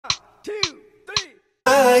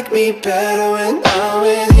like me better when I'm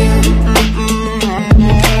with you.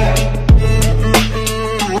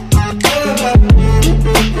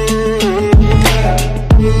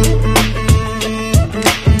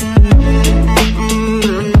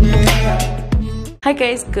 Hi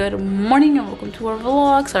guys, good morning and welcome to our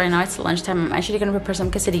vlog. So right now it's lunchtime. I'm actually gonna prepare some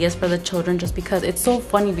quesadillas for the children just because it's so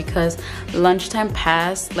funny because lunchtime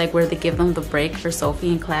passed, like where they give them the break for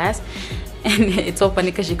Sophie in class. And it's so funny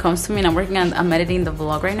because she comes to me and I'm editing the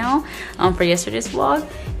vlog right now for yesterday's vlog.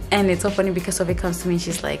 And it's so funny because Sophie comes to me and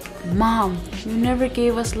she's like, Mom, you never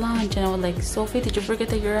gave us lunch. And I was like, Sophie, did you forget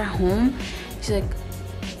that you're at home? She's like,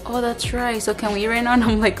 oh, that's right, so can we eat right now? And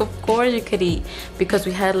I'm like, of course you could eat, because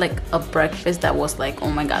we had like a breakfast that was like, oh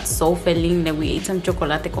my god, so filling. That we ate some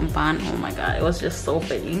chocolate con pan. Oh my god, it was just so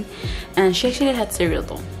filling. And she actually had cereal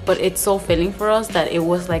though, but it's so filling for us that it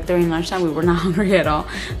was like during lunchtime we were not hungry at all.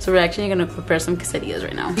 So we're actually gonna prepare some quesadillas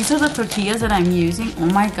right now. These are the tortillas that I'm using. Oh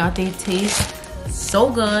my god, they taste so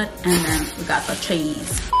good. And then we got the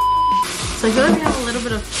cheese. So I feel like we have a little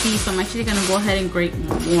bit of cheese, so I'm actually gonna go ahead and grate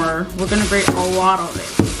more. We're gonna grate a lot of it,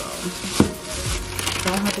 so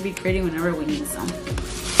don't have to be grating whenever we need some.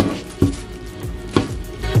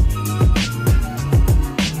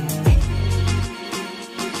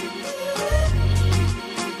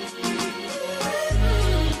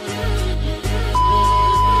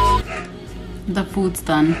 The food's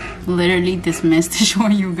done. Literally dismissed to show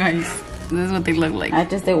you guys. This is what they look like. I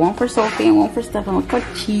just did one for Sophie and one for Stefan. Look how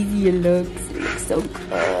cheesy it looks. It looks so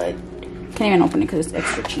good. Can't even open it because it's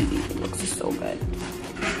extra cheesy. It looks so good.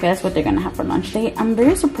 Okay, that's what they're gonna have for lunch. I'm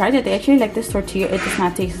very surprised that they actually like this tortilla. It does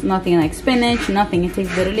not taste nothing like spinach, nothing. It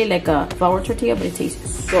tastes literally like a flour tortilla, but it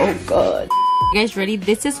tastes so good. You guys ready?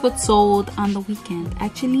 This is what sold on the weekend.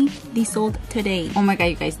 Actually, these sold today. Oh my god,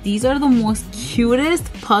 you guys, these are the most cutest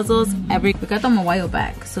puzzles ever. We got them a while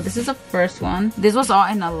back. So this is the first one. This was all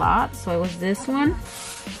in a lot, so it was this one.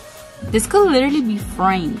 This could literally be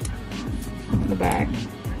framed. The back.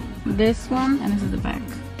 This one, and this is the back.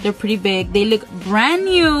 They're pretty big. They look brand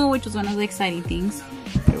new, which was one of the exciting things.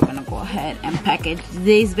 Okay, we're gonna go ahead and package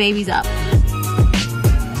these babies up.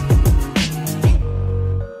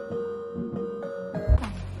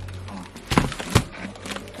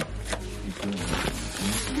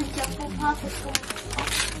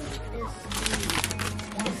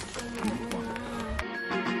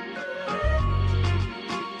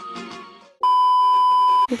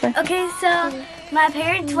 Okay, so my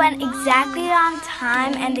parents went exactly on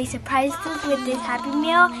time and they surprised us with this Happy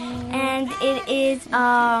Meal, and it is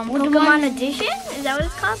Pokemon Edition. Is that what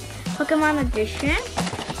it's called? Pokemon Edition,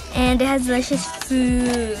 and it has delicious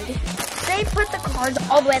food. They put the cards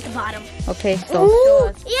all the way at the bottom. Okay, so show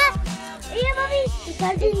us. Yeah, mommy. You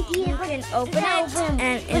can open it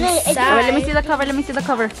and inside. Wait, let me see the cover. Let me see the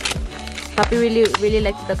cover. Papi really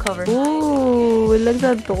likes the cover. Ooh, it looks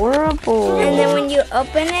adorable. And then when you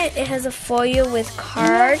open it, it has a foil with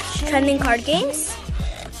cards, trending card games.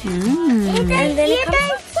 And then it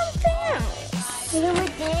comes with something else. It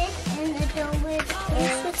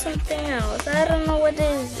comes with something else. I don't know what it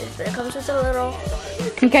is. It comes with a little...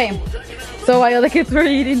 Okay, so while the kids were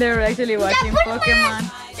eating, they were actually watching Pokemon.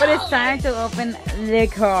 But it's time to open the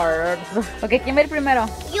cards. Okay, ¿quién va a ir primero?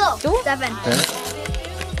 Yo, ¿Tú? Seven.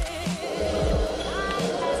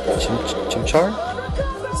 Chimchar,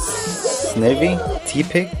 Snivy,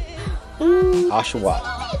 T-Pig, Oshawott.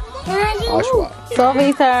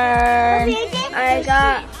 Sophie's turn. I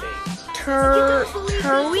got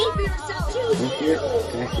Turwi.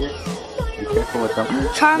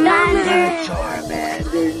 Charmander.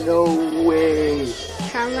 Charmander, no way.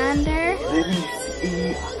 Charmander. Let me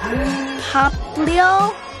see. Poplio.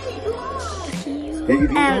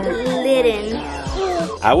 And Litten.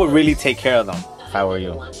 I would really take care of them if I were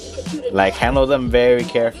you. Like, handle them very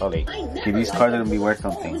carefully. Okay, these cards are gonna be worth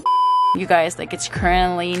something. You guys, like, it's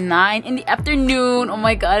currently 9 in the afternoon. Oh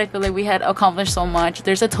my god, I feel like we had accomplished so much.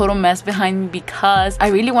 There's a total mess behind me because I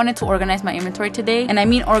really wanted to organize my inventory today. And I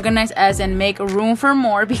mean organize as in make room for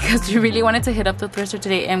more, because we really wanted to hit up the thrift store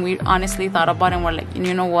today, and we honestly thought about it and we're like,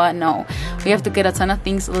 you know what, no, we have to get a ton of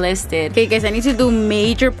things listed. Okay guys, I need to do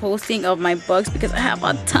major posting of my books because I have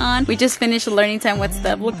a ton. We just finished learning time with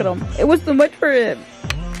Steph. Look at him. It was too much for him.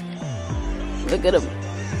 Look at him.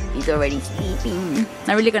 He's already sleeping.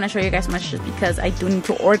 Not really gonna show you guys much just because I do need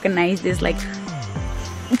to organize this. Like,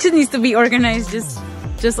 it just needs to be organized, just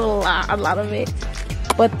a lot of it.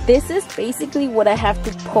 But this is basically what I have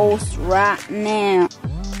to post right now.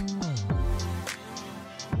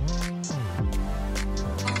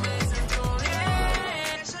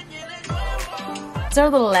 These are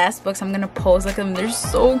the last books I'm gonna post. Look at them, they're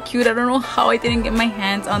so cute. I don't know how I didn't get my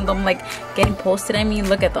hands on them, like getting posted. I mean,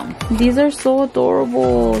 look at them. These are so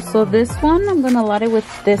adorable. So this one, I'm gonna lot it with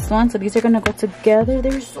this one. So these are gonna go together.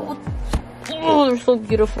 They're so, oh, they're so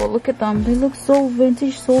beautiful. Look at them. They look so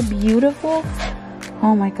vintage, so beautiful.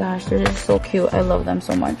 Oh my gosh, they're just so cute. I love them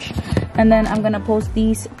so much. And then I'm gonna post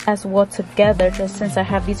these as well together, just since I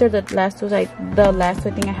have, these are the last two I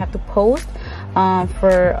think I have to post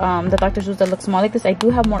for the Dr. Seuss that look small like this. I do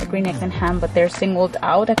have more green eggs and ham, but they're singled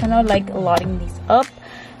out. I kind of like lotting these up.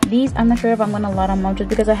 These, I'm not sure if I'm gonna lot them up just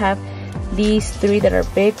because I have these 3 that are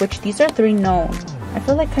big, which these are 3 no. I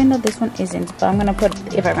feel like kind of this one isn't, but I'm gonna put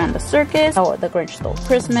If I Ran the Circus, oh, The Grinch Stole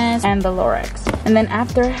Christmas, and the Lorax. And then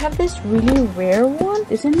after, I have this really rare one.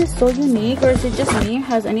 Isn't this so unique, or is it just me?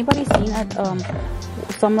 Has anybody seen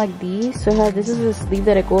some like these? So this is the sleeve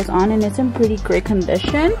that it goes on, and it's in pretty great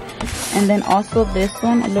condition. And then also this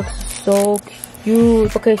one, it looks so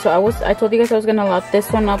cute. Okay, so I told you guys I was gonna lot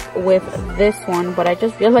this one up with this one, but I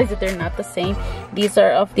just realized that they're not the same. These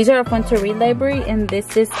are a fun to read library, and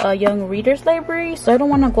this is a young readers library, so I don't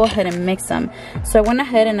want to go ahead and mix them. So I went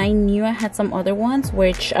ahead and I knew I had some other ones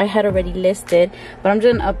which I had already listed, but I'm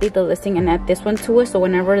just gonna update the listing and add this one to it, so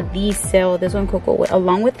whenever these sell, this one could go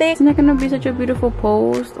along with it. Isn't that gonna be such a beautiful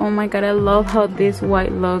post? Oh my god, I love how this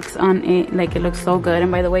white looks on it. Like, it looks so good.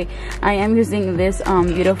 And by the way, I am using this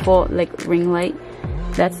beautiful like ring light,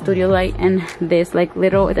 that studio light, and this like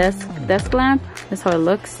little desk lamp. That's how it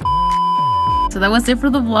looks. So that was it for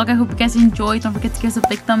the vlog. I hope you guys enjoyed. Don't forget to give us a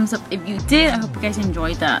big thumbs up if you did. I hope you guys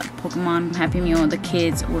enjoyed that Pokemon Happy Meal. The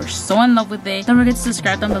kids were so in love with it. Don't forget to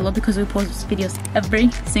subscribe down below because we post videos every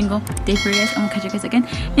single day for you guys. And we'll catch you guys again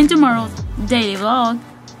in tomorrow's daily vlog.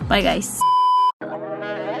 Bye guys.